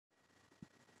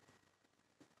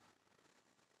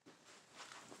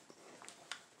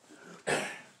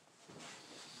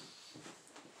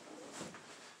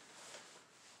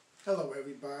Hello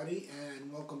everybody,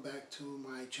 and welcome back to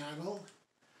my channel.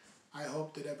 I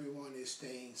hope that everyone is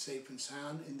staying safe and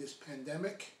sound in this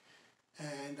pandemic,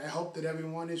 and I hope that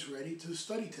everyone is ready to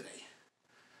study today.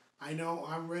 I know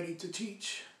I'm ready to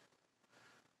teach,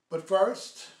 but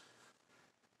first,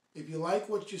 if you like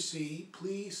what you see,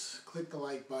 please click the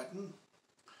like button,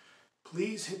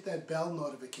 please hit that bell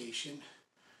notification,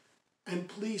 and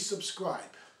please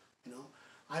subscribe.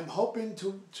 I'm hoping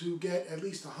to get at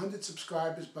least 100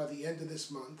 subscribers by the end of this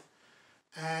month,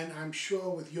 and I'm sure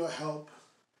with your help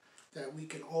that we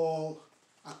can all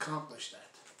accomplish that.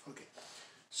 Okay,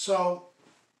 so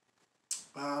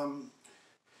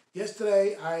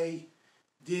yesterday I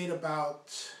did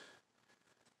about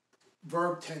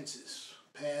verb tenses,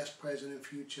 past, present, and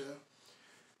future.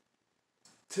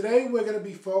 Today we're going to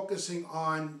be focusing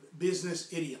on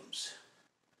business idioms.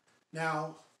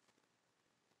 Now,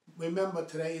 remember,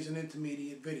 today is an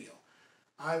intermediate video.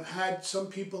 I've had some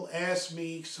people ask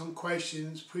me some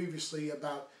questions previously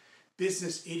about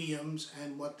business idioms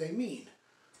and what they mean.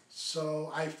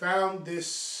 So I found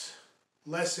this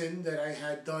lesson that I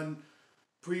had done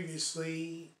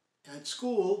previously at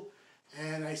school,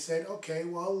 and I said, okay,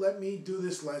 well, let me do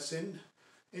this lesson.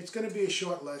 It's going to be a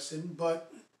short lesson,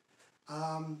 but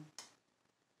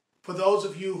for those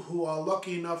of you who are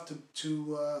lucky enough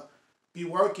to be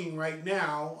working right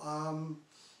now,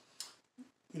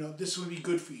 this would be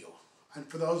good for you. And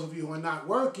for those of you who are not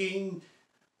working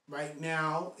right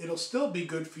now, it'll still be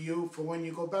good for you for when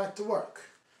you go back to work,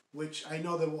 which I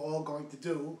know that we're all going to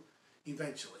do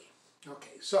eventually.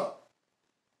 Okay, so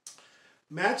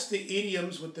match the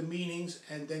idioms with the meanings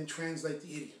and then translate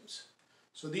the idioms.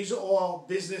 So these are all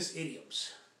business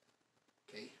idioms.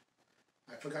 Okay,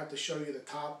 I forgot to show you the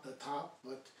top,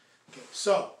 but okay,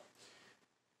 so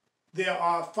there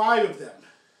are 5 of them.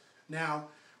 Now,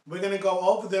 we're going to go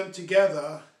over them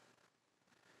together,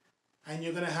 and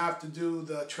you're going to have to do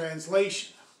the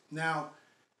translation. Now,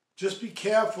 just be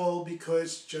careful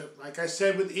because, like I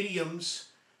said with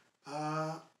idioms,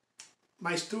 some of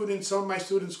my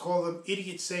students call them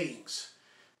idiot sayings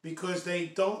because they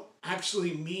don't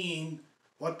actually mean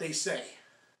what they say.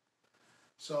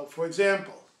 So, for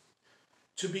example,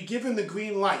 to be given the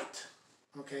green light,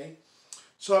 okay?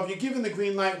 So if you're given the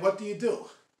green light, what do you do?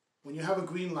 When you have a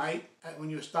green light,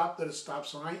 when you're stopped at a stop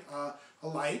sign, a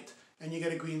light, and you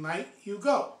get a green light, you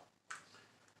go.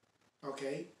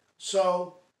 Okay?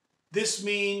 So this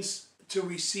means to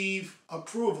receive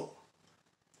approval.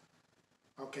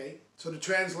 Okay? So the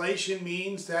translation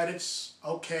means that it's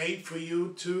okay for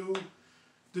you to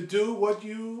do what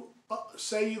you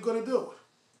say you're going to do.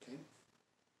 Okay?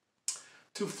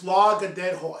 To flog a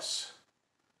dead horse.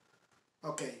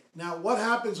 Okay, now what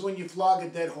happens when you flog a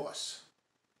dead horse?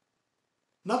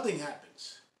 Nothing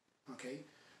happens, okay?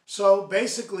 So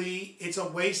basically, it's a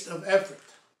waste of effort.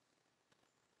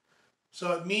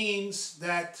 So it means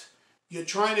that you're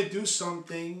trying to do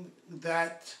something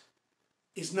that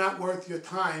is not worth your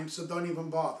time, so don't even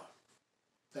bother.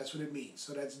 That's what it means.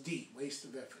 So that's D, waste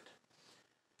of effort.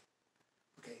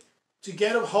 Okay, to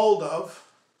get a hold of,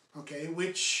 okay,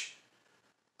 which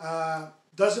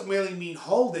doesn't really mean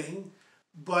holding,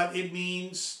 but it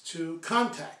means to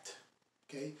contact,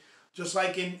 okay? Just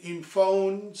like in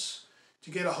phones,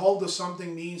 to get a hold of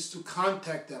something means to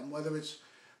contact them, whether it's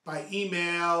by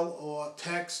email or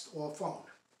text or phone,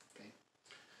 okay?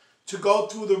 To go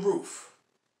through the roof.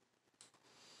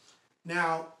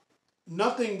 Now,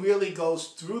 nothing really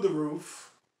goes through the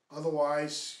roof,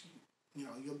 otherwise,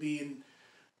 you'll be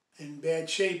in bad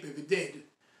shape if it did,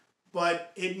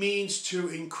 but it means to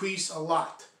increase a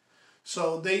lot.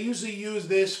 So they usually use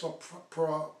this for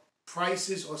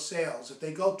prices or sales. If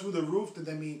they go through the roof, then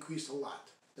they mean increase a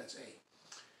lot. That's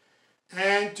A.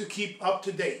 And to keep up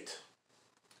to date.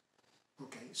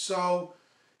 Okay, so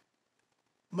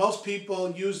most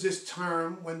people use this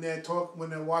term when they're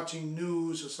watching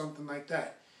news or something like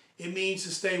that. It means to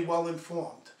stay well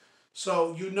informed.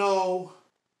 So you know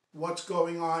what's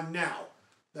going on now.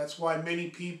 That's why many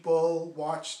people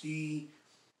watch the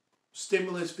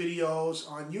stimulus videos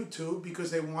on YouTube,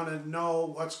 because they want to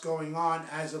know what's going on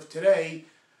as of today,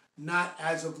 not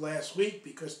as of last week,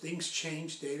 because things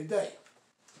change day to day.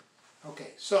 Okay,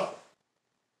 so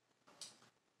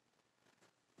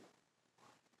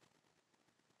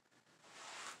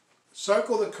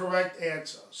circle the correct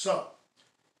answer. So,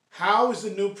 how is the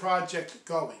new project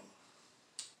going?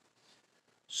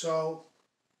 So,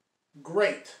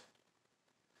 great.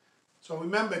 So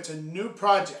remember, it's a new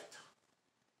project.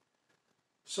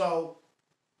 So,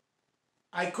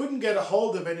 I couldn't get a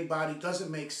hold of anybody, doesn't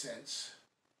make sense.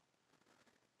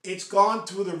 It's gone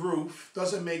through the roof,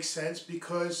 doesn't make sense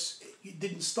because it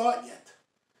didn't start yet.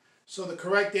 So the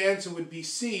correct answer would be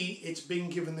C, it's been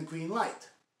given the green light.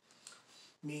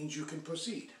 Means you can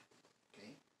proceed. Okay.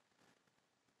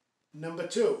 Number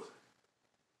 2.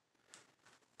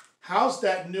 How's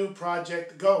that new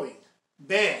project going?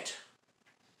 Bad.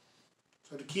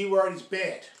 So the key word is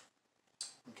bad.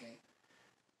 Okay.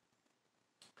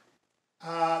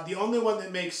 The only one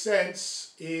that makes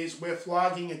sense is we're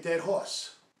flogging a dead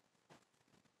horse.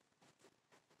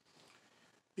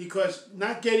 Because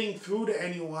not getting through to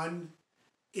anyone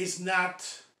is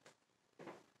not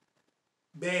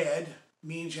bad,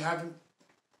 means you haven't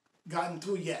gotten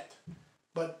through yet.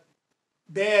 But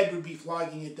bad would be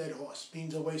flogging a dead horse,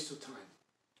 means a waste of time.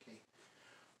 Okay.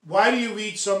 Why do you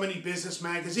read so many business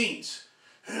magazines?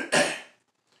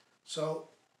 So,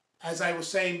 as I was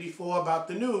saying before about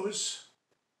the news,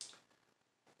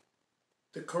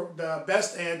 the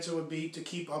best answer would be to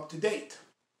keep up to date.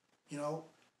 You know,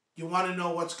 you want to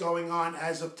know what's going on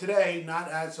as of today, not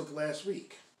as of last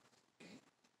week. Okay.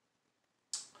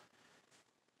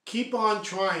 Keep on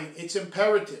trying. It's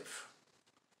imperative.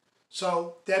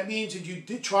 So that means that you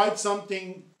tried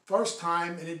something first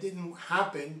time and it didn't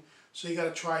happen, so you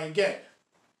got to try again.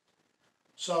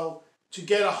 So to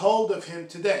get a hold of him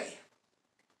today.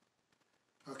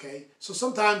 Okay, so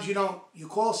sometimes you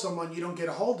call someone, you don't get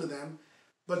a hold of them,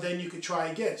 but then you could try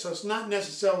again. So it's not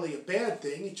necessarily a bad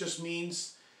thing. It just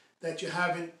means that you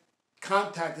haven't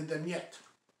contacted them yet.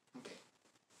 Okay.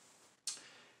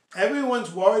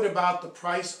 Everyone's worried about the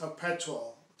price of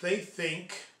petrol. They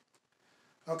think,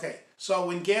 okay, so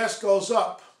when gas goes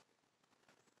up,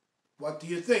 what do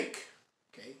you think?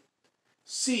 Okay.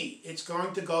 C, it's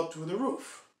going to go through the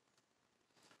roof.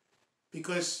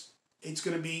 Because it's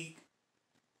going to be,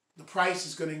 the price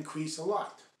is going to increase a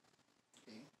lot.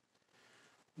 Okay.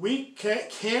 We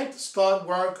can't start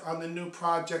work on the new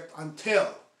project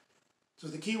until. So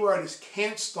the key word is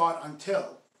can't start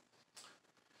until.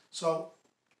 So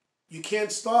you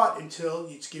can't start until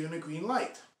it's given a green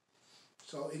light.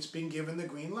 So it's been given the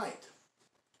green light.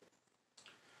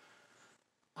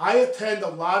 I attend a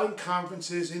lot of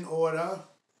conferences in order.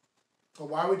 So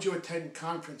why would you attend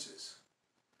conferences?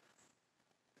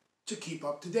 To keep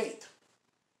up to date.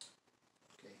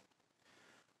 Okay.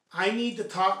 I need to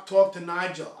talk to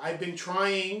Nigel. I've been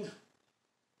trying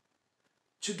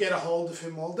to get a hold of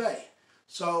him all day.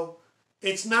 So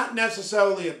it's not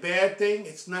necessarily a bad thing.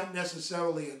 It's not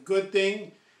necessarily a good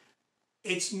thing.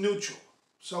 It's neutral.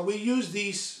 So we use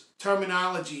these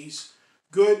terminologies,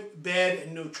 good, bad,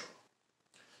 and neutral.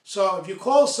 So if you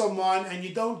call someone and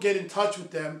you don't get in touch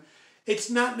with them, it's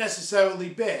not necessarily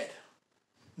bad,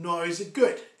 nor is it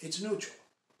good. It's neutral.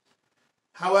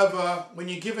 However, when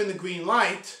you're given the green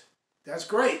light, that's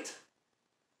great.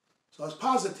 So it's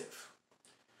positive.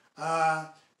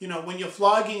 When you're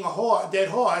flogging a dead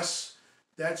horse,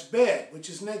 that's bad, which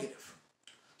is negative.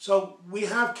 So we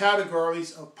have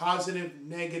categories of positive,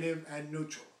 negative, and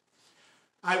neutral.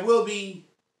 I will be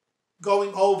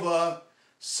going over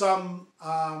some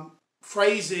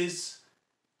phrases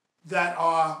that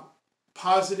are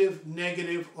positive,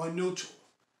 negative, or neutral.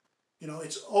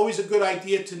 It's always a good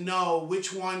idea to know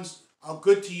which ones are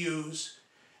good to use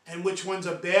and which ones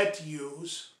are bad to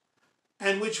use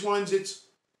and which ones it's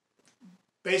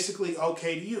basically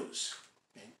okay to use.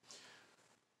 Okay.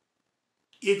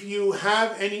 If you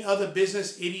have any other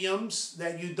business idioms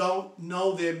that you don't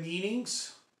know their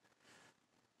meanings,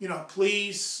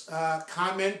 please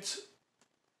comment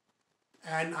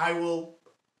and I will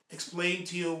explain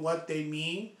to you what they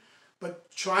mean.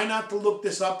 But try not to look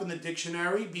this up in the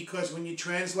dictionary because when you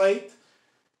translate,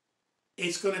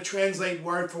 it's going to translate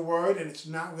word for word and it's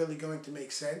not really going to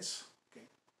make sense. Okay.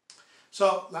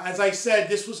 So, as I said,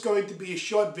 this was going to be a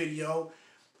short video,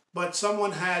 but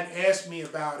someone had asked me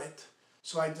about it.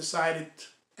 So I decided,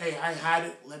 hey, I had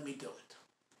it, let me do it.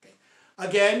 Okay.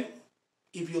 Again,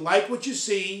 if you like what you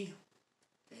see,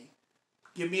 okay,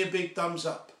 give me a big thumbs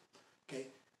up. Okay.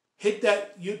 Hit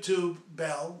that YouTube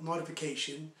bell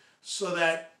notification so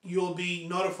that you'll be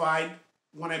notified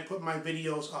when I put my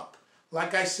videos up.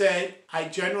 Like I said, I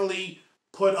generally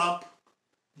put up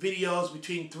videos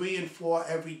between 3 and 4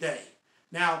 every day.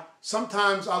 Now,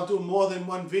 sometimes I'll do more than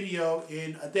one video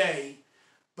in a day,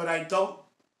 but I don't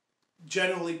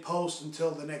generally post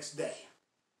until the next day.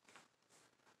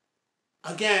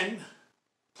 Again,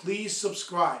 please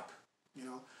subscribe.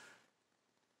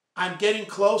 I'm getting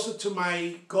closer to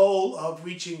my goal of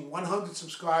reaching 100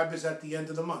 subscribers at the end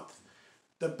of the month.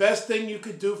 The best thing you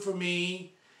could do for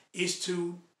me is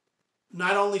to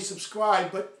not only subscribe,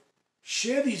 but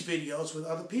share these videos with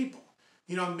other people.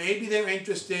 Maybe they're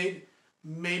interested,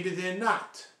 maybe they're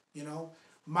not.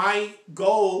 My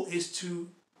goal is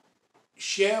to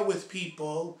share with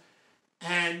people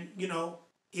And, you know,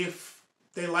 if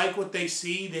they like what they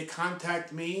see, they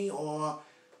contact me. Or,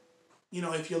 you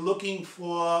know, if you're looking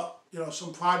for, you know,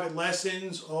 some private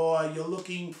lessons, or you're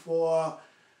looking for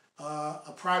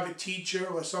a private teacher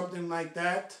or something like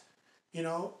that, you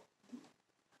know,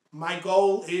 my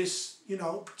goal is, you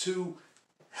know, to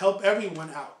help everyone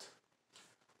out.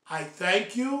 I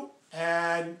thank you,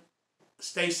 and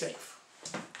stay safe.